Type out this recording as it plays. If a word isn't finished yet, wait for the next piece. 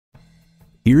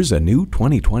Here's a new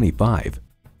 2025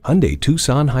 Hyundai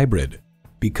Tucson Hybrid.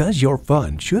 Because your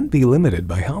fun shouldn't be limited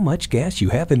by how much gas you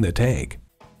have in the tank.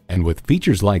 And with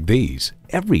features like these,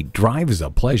 every drive is a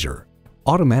pleasure.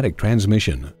 Automatic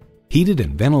transmission, heated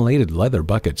and ventilated leather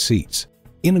bucket seats,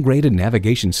 integrated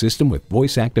navigation system with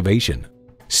voice activation,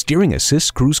 steering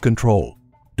assist cruise control,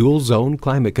 dual zone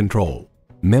climate control,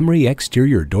 memory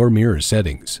exterior door mirror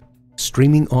settings,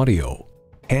 streaming audio,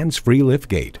 hands-free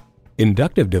liftgate,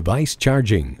 inductive device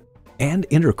charging, and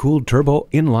intercooled turbo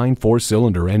inline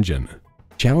 4-cylinder engine.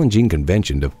 Challenging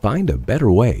convention to find a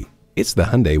better way. It's the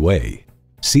Hyundai way.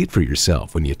 See it for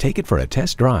yourself when you take it for a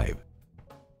test drive.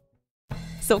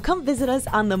 So come visit us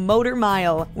on the Motor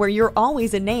Mile, where you're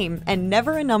always a name and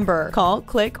never a number. Call,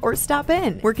 click, or stop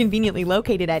in. We're conveniently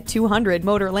located at 200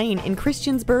 Motor Lane in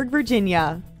Christiansburg,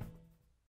 Virginia.